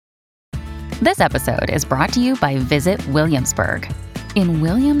This episode is brought to you by Visit Williamsburg. In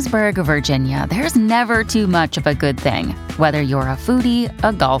Williamsburg, Virginia, there's never too much of a good thing. Whether you're a foodie,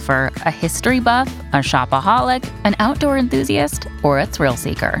 a golfer, a history buff, a shopaholic, an outdoor enthusiast, or a thrill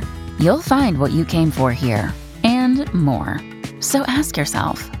seeker, you'll find what you came for here and more. So ask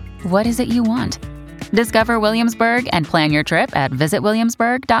yourself, what is it you want? Discover Williamsburg and plan your trip at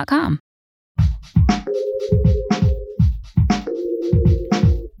visitwilliamsburg.com.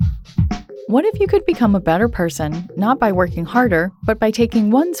 What if you could become a better person, not by working harder, but by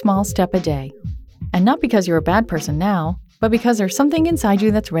taking one small step a day? And not because you're a bad person now, but because there's something inside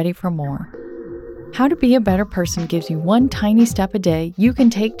you that's ready for more. How to Be a Better Person gives you one tiny step a day you can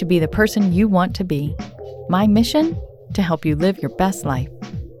take to be the person you want to be. My mission? To help you live your best life.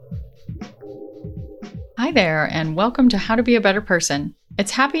 Hi there, and welcome to How to Be a Better Person.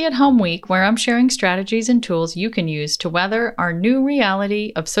 It's Happy at Home Week, where I'm sharing strategies and tools you can use to weather our new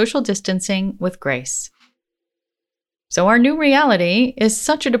reality of social distancing with grace. So our new reality is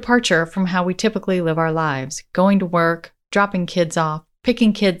such a departure from how we typically live our lives, going to work, dropping kids off,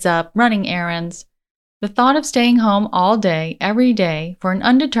 picking kids up, running errands. The thought of staying home all day, every day, for an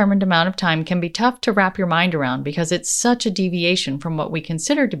undetermined amount of time can be tough to wrap your mind around because it's such a deviation from what we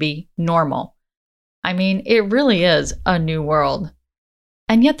consider to be normal. I mean, it really is a new world.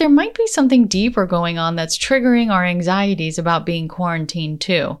 And yet there might be something deeper going on that's triggering our anxieties about being quarantined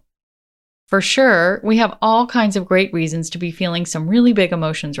too. For sure, we have all kinds of great reasons to be feeling some really big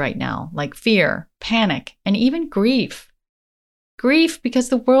emotions right now, like fear, panic, and even grief. Grief because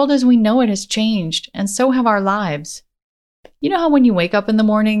the world as we know it has changed, and so have our lives. You know how when you wake up in the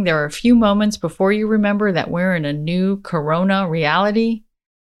morning, there are a few moments before you remember that we're in a new corona reality,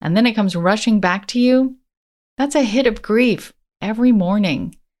 and then it comes rushing back to you? That's a hit of grief. Every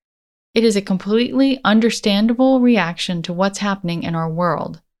morning. It is a completely understandable reaction to what's happening in our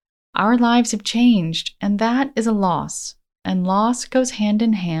world. Our lives have changed, and that is a loss, and loss goes hand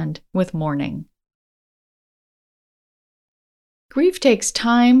in hand with mourning. Grief takes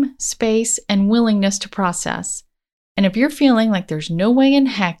time, space, and willingness to process. And if you're feeling like there's no way in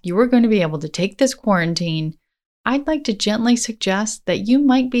heck you are going to be able to take this quarantine, I'd like to gently suggest that you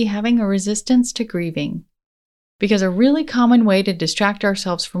might be having a resistance to grieving. Because a really common way to distract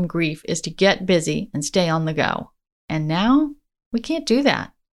ourselves from grief is to get busy and stay on the go. And now, we can't do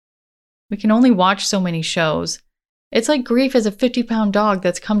that. We can only watch so many shows. It's like grief is a 50-pound dog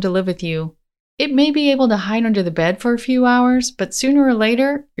that's come to live with you. It may be able to hide under the bed for a few hours, but sooner or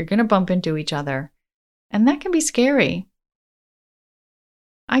later, you're going to bump into each other. And that can be scary.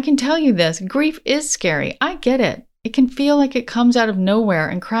 I can tell you this, grief is scary. I get it. It can feel like it comes out of nowhere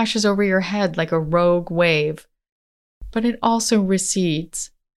and crashes over your head like a rogue wave. But it also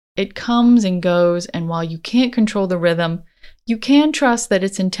recedes. It comes and goes, and while you can't control the rhythm, you can trust that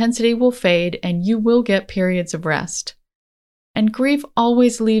its intensity will fade and you will get periods of rest. And grief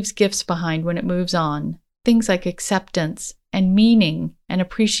always leaves gifts behind when it moves on, things like acceptance and meaning and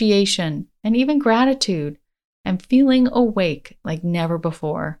appreciation and even gratitude and feeling awake like never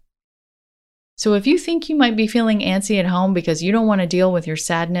before. So if you think you might be feeling antsy at home because you don't want to deal with your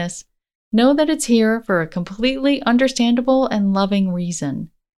sadness, know that it's here for a completely understandable and loving reason.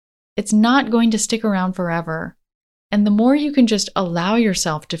 It's not going to stick around forever. And the more you can just allow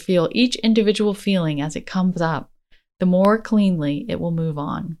yourself to feel each individual feeling as it comes up, the more cleanly it will move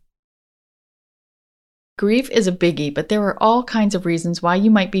on. Grief is a biggie, but there are all kinds of reasons why you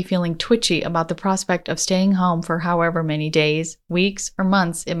might be feeling twitchy about the prospect of staying home for however many days, weeks, or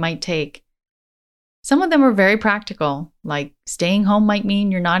months it might take. Some of them are very practical, like staying home might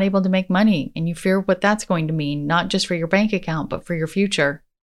mean you're not able to make money and you fear what that's going to mean, not just for your bank account, but for your future.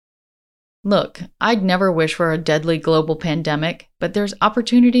 Look, I'd never wish for a deadly global pandemic, but there's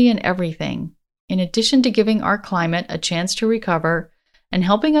opportunity in everything. In addition to giving our climate a chance to recover and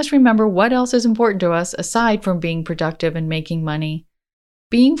helping us remember what else is important to us aside from being productive and making money,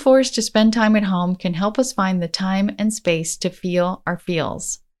 being forced to spend time at home can help us find the time and space to feel our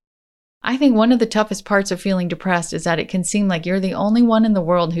feels. I think one of the toughest parts of feeling depressed is that it can seem like you're the only one in the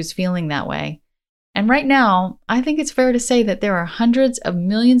world who's feeling that way. And right now, I think it's fair to say that there are hundreds of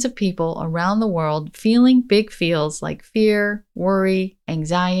millions of people around the world feeling big feels like fear, worry,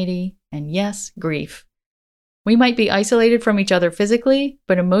 anxiety, and yes, grief. We might be isolated from each other physically,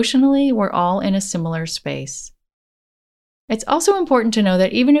 but emotionally, we're all in a similar space. It's also important to know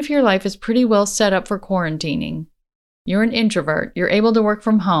that even if your life is pretty well set up for quarantining, you're an introvert, you're able to work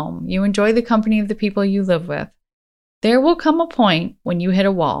from home, you enjoy the company of the people you live with, there will come a point when you hit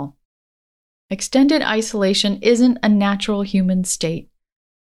a wall. Extended isolation isn't a natural human state.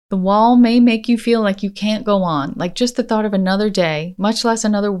 The wall may make you feel like you can't go on, like just the thought of another day, much less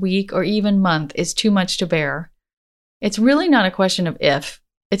another week or even month, is too much to bear. It's really not a question of if,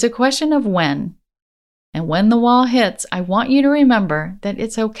 it's a question of when. And when the wall hits, I want you to remember that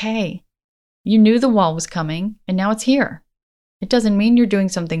it's okay. You knew the wall was coming, and now it's here. It doesn't mean you're doing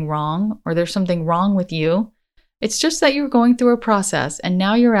something wrong or there's something wrong with you. It's just that you're going through a process, and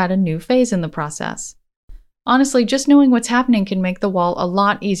now you're at a new phase in the process. Honestly, just knowing what's happening can make the wall a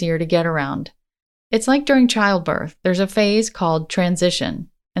lot easier to get around. It's like during childbirth, there's a phase called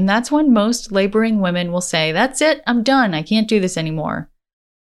transition, and that's when most laboring women will say, "That's it, I'm done, I can't do this anymore."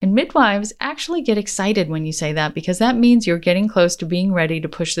 And midwives actually get excited when you say that because that means you're getting close to being ready to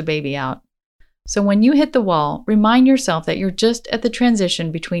push the baby out. So when you hit the wall, remind yourself that you're just at the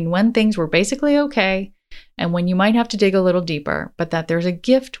transition between when things were basically okay and when you might have to dig a little deeper, but that there's a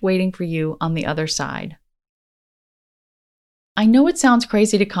gift waiting for you on the other side. I know it sounds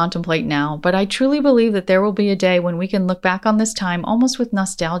crazy to contemplate now, but I truly believe that there will be a day when we can look back on this time almost with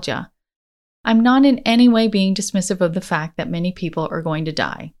nostalgia. I'm not in any way being dismissive of the fact that many people are going to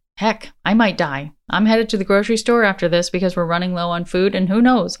die. Heck, I might die. I'm headed to the grocery store after this because we're running low on food, and who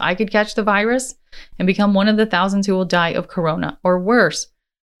knows, I could catch the virus and become one of the thousands who will die of corona, or worse,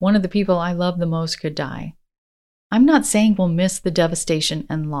 one of the people I love the most could die. I'm not saying we'll miss the devastation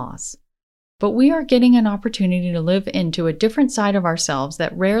and loss, but we are getting an opportunity to live into a different side of ourselves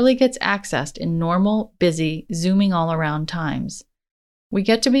that rarely gets accessed in normal, busy, zooming all around times. We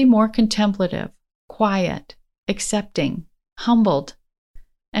get to be more contemplative, quiet, accepting, humbled.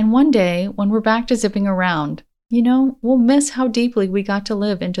 And one day, when we're back to zipping around, we'll miss how deeply we got to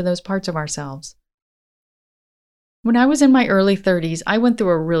live into those parts of ourselves. When I was in my early 30s, I went through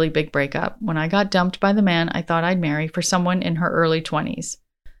a really big breakup when I got dumped by the man I thought I'd marry for someone in her early 20s.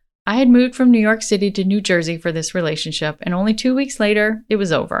 I had moved from New York City to New Jersey for this relationship, and only 2 weeks later, it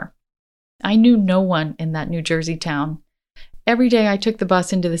was over. I knew no one in that New Jersey town. Every day I took the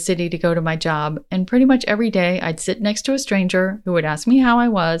bus into the city to go to my job, and pretty much every day I'd sit next to a stranger who would ask me how I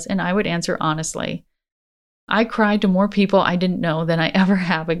was, and I would answer honestly. I cried to more people I didn't know than I ever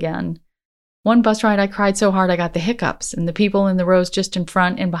have again. One bus ride I cried so hard I got the hiccups, and the people in the rows just in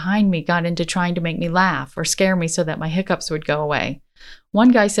front and behind me got into trying to make me laugh or scare me so that my hiccups would go away.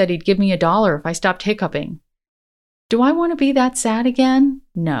 One guy said he'd give me $1 if I stopped hiccuping. Do I want to be that sad again?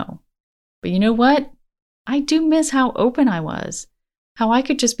 No. But you know what? I do miss how open I was, how I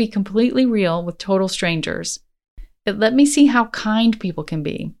could just be completely real with total strangers. It let me see how kind people can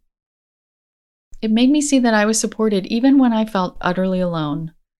be. It made me see that I was supported even when I felt utterly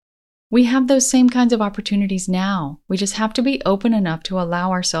alone. We have those same kinds of opportunities now. We just have to be open enough to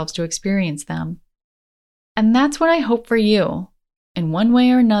allow ourselves to experience them. And that's what I hope for you. In one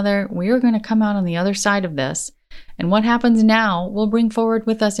way or another, we are going to come out on the other side of this, and what happens now will bring forward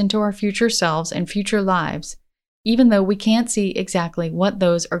with us into our future selves and future lives, even though we can't see exactly what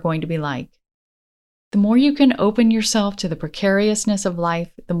those are going to be like. The more you can open yourself to the precariousness of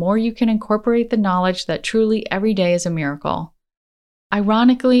life, the more you can incorporate the knowledge that truly every day is a miracle.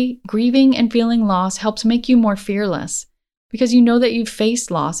 Ironically, grieving and feeling loss helps make you more fearless, because you know that you've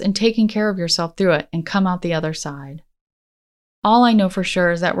faced loss and taken care of yourself through it and come out the other side. All I know for sure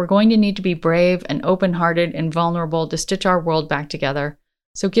is that we're going to need to be brave and open-hearted and vulnerable to stitch our world back together.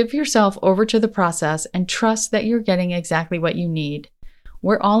 So give yourself over to the process and trust that you're getting exactly what you need.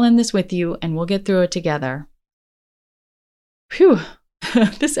 We're all in this with you, and we'll get through it together. Phew,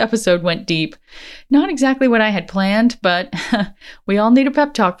 this episode went deep. Not exactly what I had planned, but we all need a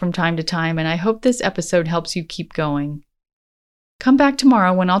pep talk from time to time, and I hope this episode helps you keep going. Come back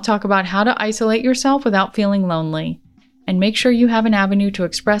tomorrow when I'll talk about how to isolate yourself without feeling lonely. And make sure you have an avenue to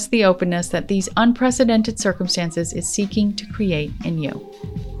express the openness that these unprecedented circumstances is seeking to create in you.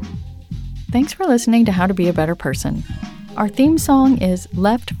 Thanks for listening to How to Be a Better Person. Our theme song is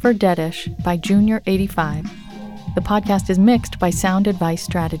Left for Deadish by Junior85. The podcast is mixed by Sound Advice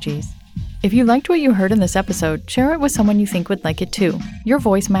Strategies. If you liked what you heard in this episode, share it with someone you think would like it too. Your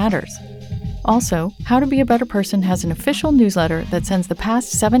voice matters. Also, How to Be a Better Person has an official newsletter that sends the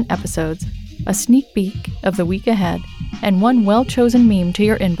past 7 episodes, a sneak peek of the week ahead, and one well-chosen meme to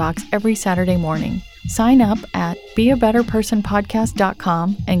your inbox every Saturday morning. Sign up at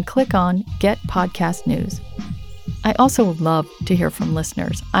beabetterpersonpodcast.com and click on Get Podcast News. I also love to hear from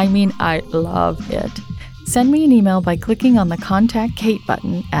listeners. I love it. Send me an email by clicking on the Contact Kate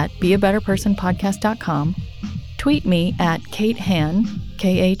button at beabetterpersonpodcast.com, tweet me at Kate Han,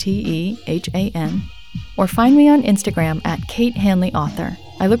 Katehan, or find me on Instagram at Kate Hanley Author.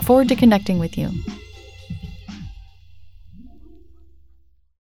 I look forward to connecting with you.